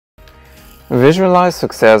Visualize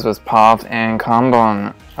success with path and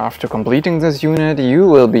Kanban. After completing this unit, you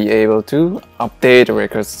will be able to update a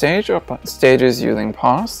record stage or stages using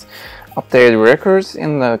paths, update records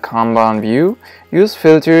in the Kanban view, use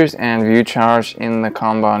filters and view charts in the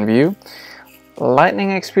Kanban view. Lightning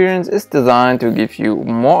Experience is designed to give you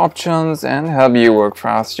more options and help you work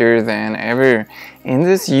faster than ever. In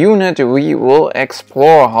this unit, we will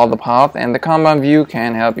explore how the path and the Kanban view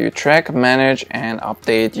can help you track, manage, and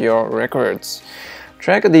update your records.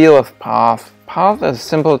 Track a deal of path. Path is a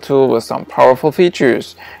simple tool with some powerful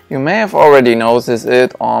features. You may have already noticed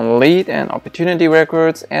it on lead and opportunity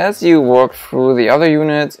records as you work through the other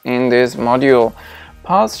units in this module.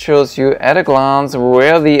 Path shows you at a glance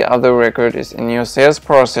where the other record is in your sales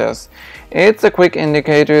process. It's a quick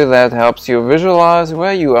indicator that helps you visualize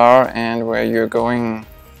where you are and where you're going.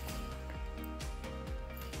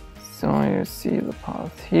 So you see the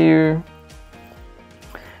path here.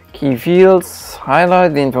 Key fields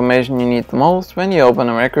highlight the information you need the most when you open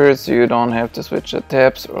a record, so you don't have to switch the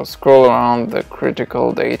tabs or scroll around the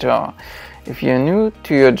critical data. If you're new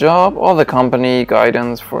to your job or the company,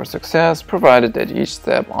 guidance for success provided at each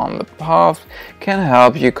step on the path can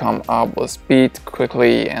help you come up with speed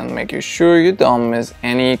quickly and make you sure you don't miss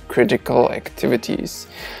any critical activities.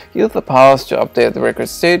 Use the path to update the record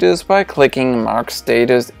status by clicking Mark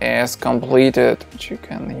Status as Completed, which you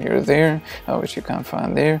can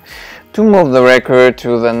find there. To move the record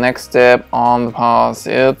to the next step on the path,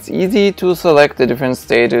 it's easy to select the different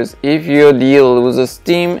status if your deal loses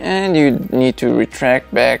steam and you need to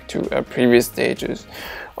retract back to a previous status,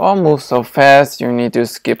 or move so fast you need to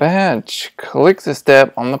skip ahead. Click the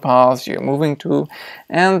step on the path you're moving to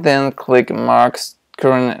and then click Mark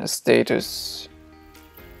Current Status.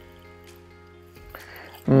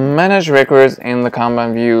 Manage records in the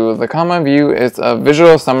Kanban view. The Kanban view is a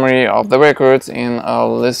visual summary of the records in a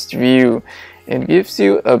list view. It gives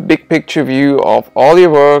you a big picture view of all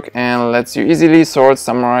your work and lets you easily sort,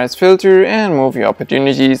 summarize, filter, and move your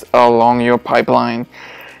opportunities along your pipeline.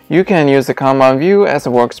 You can use the Kanban view as a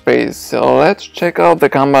workspace. So let's check out the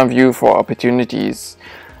Kanban view for opportunities.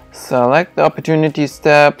 Select the Opportunities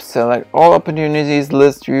tab, select All Opportunities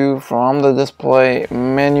List View. From the display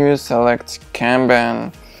menu, select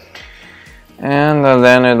Kanban. And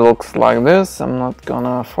then it looks like this. I'm not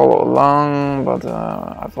gonna follow along, but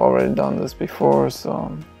I've already done this before,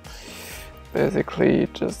 so basically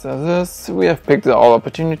just as this. We have picked the All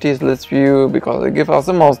Opportunities List View because it gives us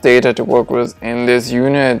the most data to work with in this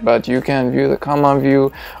unit, but you can view the Kanban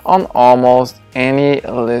view on almost any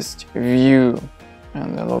list view.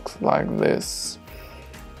 And it looks like this.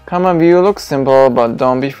 Kanban view looks simple, but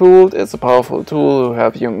don't be fooled. It's a powerful tool to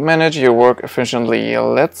help you manage your work efficiently.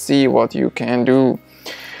 Let's see what you can do.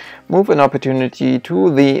 Move an opportunity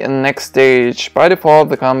to the next stage. By default,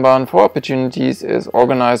 the Kanban for opportunities is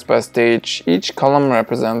organized by stage. Each column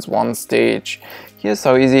represents one stage. Here's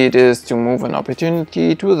how easy it is to move an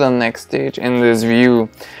opportunity to the next stage in this view.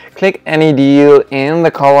 Click any deal in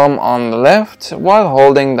the column on the left. While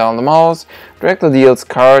holding down the mouse, drag the deal's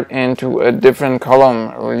card into a different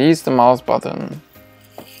column. Release the mouse button.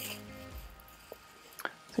 So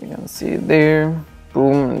you can see it there.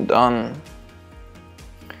 Boom, done.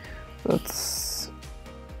 Let's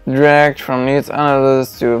drag from needs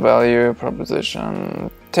analysis to value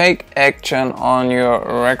proposition. Take action on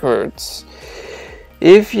your records.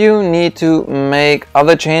 If you need to make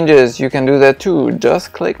other changes, you can do that too.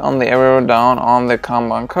 Just click on the arrow down on the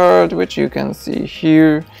Kanban card, which you can see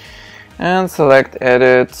here, and select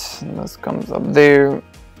Edit. This comes up there.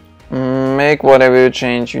 Make whatever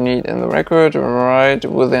change you need in the record right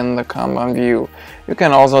within the Kanban view. You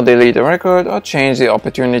can also delete a record or change the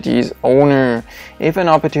opportunity's owner. If an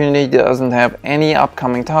opportunity doesn't have any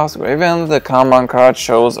upcoming task or event, the Kanban card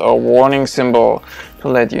shows a warning symbol to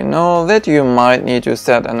let you know that you might need to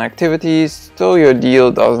set an activity so your deal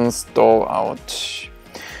doesn't stall out.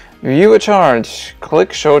 View a chart.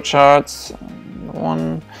 Click Show Charts.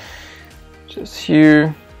 One just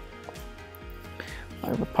here. I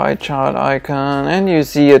have a pie chart icon, and you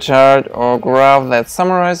see a chart or graph that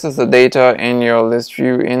summarizes the data in your list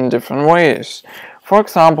view in different ways. For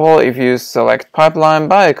example, if you select pipeline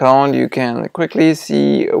by account, you can quickly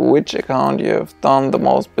see which account you have done the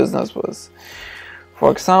most business with. For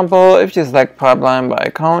example, if you select pipeline by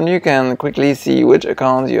account, you can quickly see which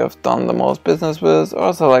accounts you have done the most business with,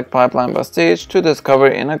 or select pipeline by stage to discover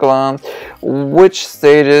in a glance which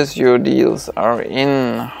stages your deals are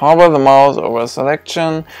in. Hover the mouse over a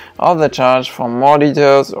selection of the chart for more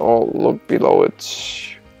details or look below it.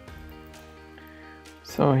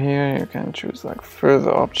 So here you can choose like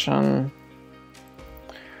further option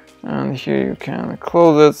And here you can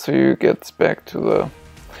close it so you get back to the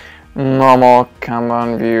normal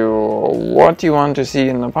Kanban view. What you want to see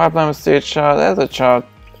in the pipeline stage chart as a chart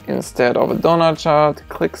instead of a donut chart,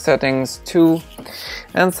 click Settings 2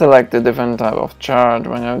 and select a different type of chart.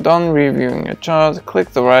 When you're done reviewing your chart,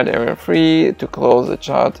 click the right area free to close the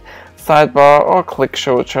chart sidebar or click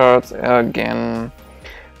Show Charts again.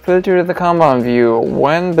 Filter the Kanban view.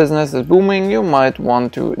 When business is booming, you might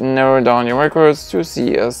want to narrow down your records to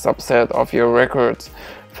see a subset of your records.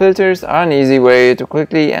 Filters are an easy way to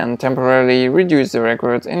quickly and temporarily reduce the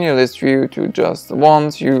records in your list view to just the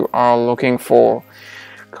ones you are looking for.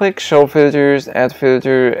 Click Show Filters, add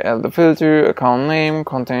the filter, account name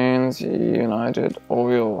contains United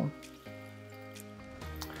Oil.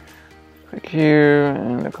 Click here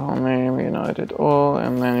and account name United Oil,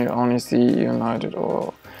 and then you only see United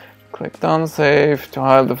Oil. Click Done, Save. To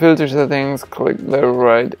hide the filter settings, click the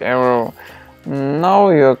right arrow. Now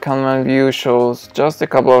your Kanban view shows just a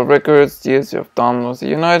couple of records, deals you have done with the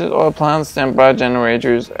United Oil Plant Standby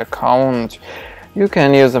Generators account. You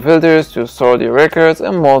can use the filters to sort your records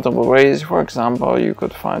in multiple ways. For example, you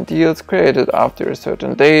could find deals created after a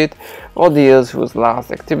certain date or deals whose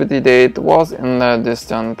last activity date was in the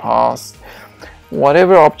distant past.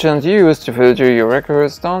 Whatever options you use to filter your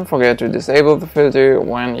records, don't forget to disable the filter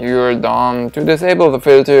when you're done. To disable the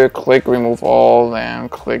filter, click Remove All, then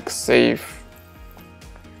click Save.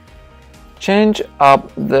 Change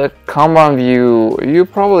up the Kanban view. You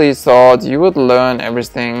probably thought you would learn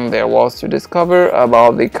everything there was to discover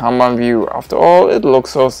about the Kanban view. After all, it looks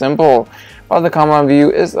so simple. But the Kanban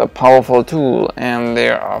view is a powerful tool, and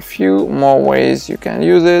there are a few more ways you can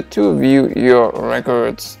use it to view your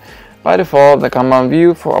records. By default, the Kanban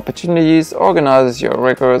view for opportunities organizes your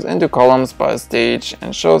records into columns by stage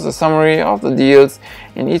and shows a summary of the deals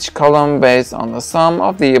in each column based on the sum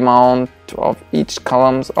of the amount of each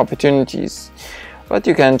column's opportunities. But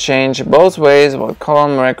you can change both ways what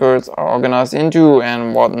column records are organized into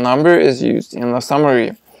and what number is used in the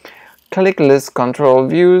summary. Click List Control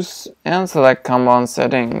Views and select Kanban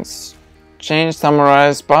Settings. Change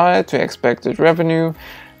Summarize By to Expected Revenue.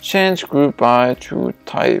 Change Group By to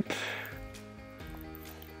Type.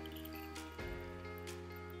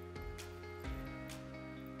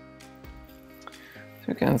 So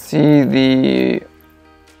you can see the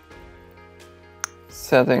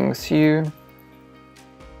settings here,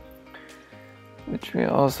 which we are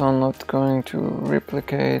also not going to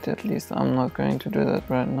replicate. At least I'm not going to do that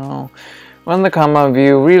right now. When the Kanban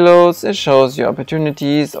view reloads, it shows your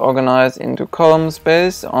opportunities organized into columns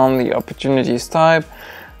based on the opportunities type.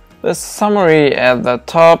 The summary at the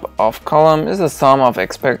top of column is the sum of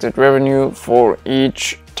expected revenue for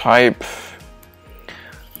each type.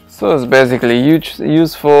 So it's basically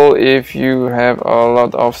useful if you have a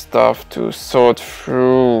lot of stuff to sort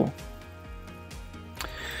through.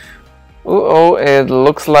 Oh, it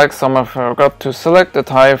looks like someone forgot to select the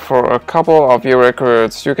type for a couple of your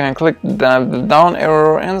records. You can click the down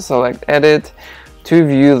arrow and select Edit to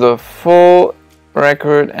view the full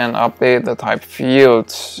record and update the type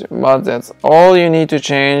field. But that's all you need to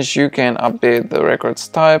change. You can update the record's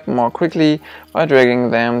type more quickly by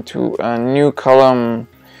dragging them to a new column.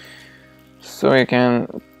 So you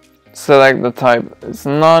can select the type it's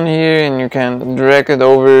none here, and you can drag it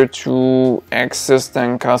over to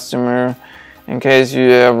existing customer in case you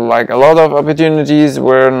have like a lot of opportunities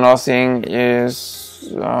where nothing is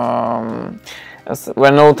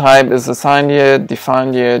where no type is assigned yet,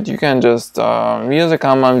 defined yet. You can just use a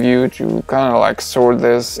Kanban view to kind of like sort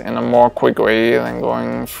this in a more quick way than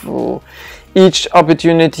going through each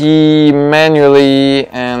opportunity manually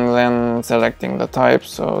and then selecting the type.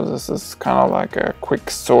 So this is kind of like a quick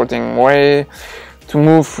sorting way to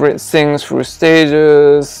move things through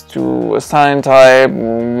stages, to assign type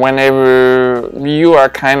whenever you are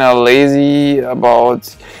kind of lazy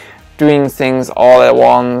about doing things all at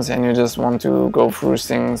once and you just want to go through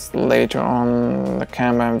things later on. The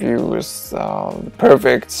Kanban view is the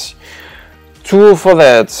perfect tool for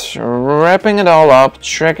that. Wrapping it all up,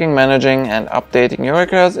 tracking, managing, and updating your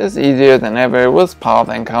records is easier than ever with Path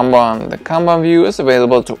and Kanban. The Kanban view is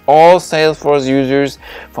available to all Salesforce users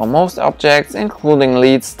for most objects, including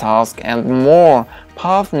leads, tasks, and more.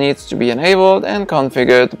 Path needs to be enabled and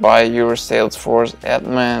configured by your Salesforce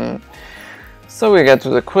admin. So we get to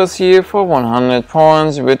the quiz here for 100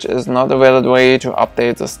 points, which is not a valid way to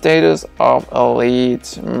update the status of a lead.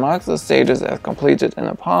 Mark the status as completed in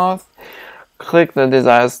a path. Click the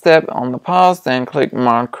desired step on the path, then click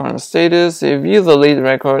Mark Current Status. View the lead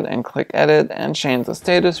record and click Edit and change the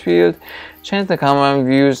status field. Change the Kanban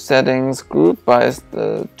view settings group by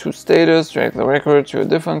to status. Drag the record to a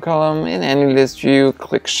different column. In any list view,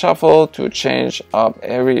 click Shuffle to change up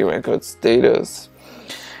every record status.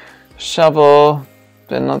 Shuffle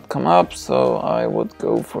did not come up, so I would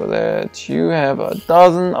go for that. You have a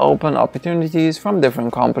dozen open opportunities from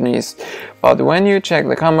different companies, but when you check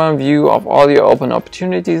the Kanban view of all your open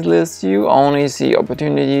opportunities list, you only see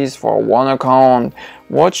opportunities for one account.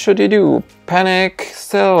 What should you do? Panic?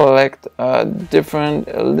 Select a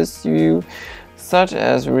different list view, such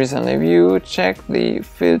as recently viewed. Check the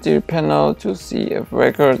filter panel to see if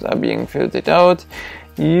records are being filtered out.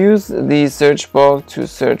 Use the search box to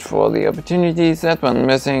search for the opportunities that went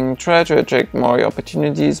missing. Try to attract more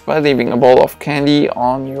opportunities by leaving a bowl of candy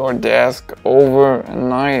on your desk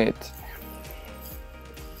overnight.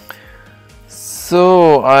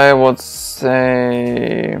 So I would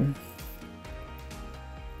say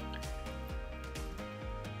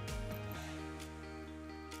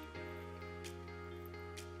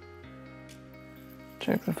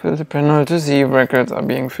check the filter panel to see if records are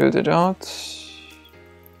being filtered out.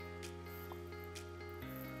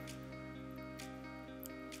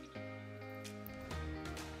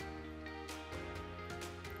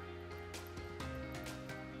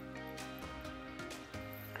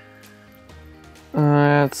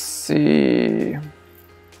 Let's see.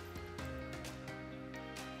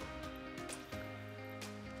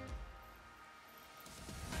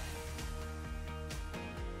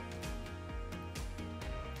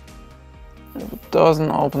 A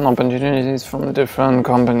dozen open opportunities from different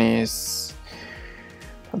companies.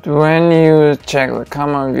 But when you check the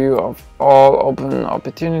Kanban view of all open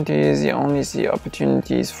opportunities, you only see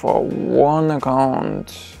opportunities for one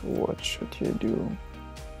account. What should you do?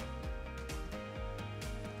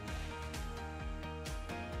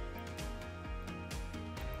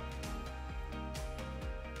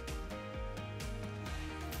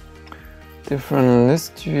 Different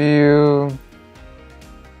list view.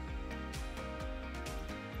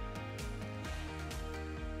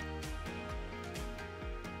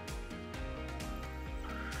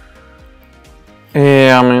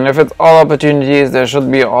 Yeah, I mean, if it's all opportunities, there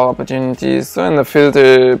should be all opportunities. So in the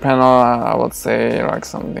filter panel, I would say like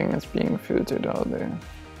something is being filtered out there.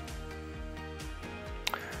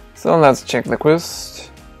 So let's check the quiz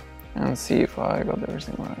and see if I got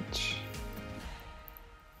everything right.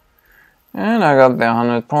 And I got the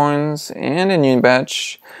 100 points and a new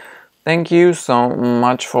badge. Thank you so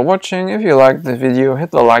much for watching. If you liked the video,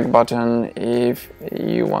 hit the like button. If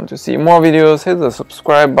you want to see more videos, hit the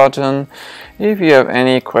subscribe button. If you have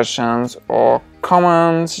any questions or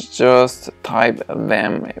comments, just type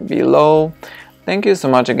them below. Thank you so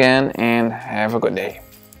much again and have a good day.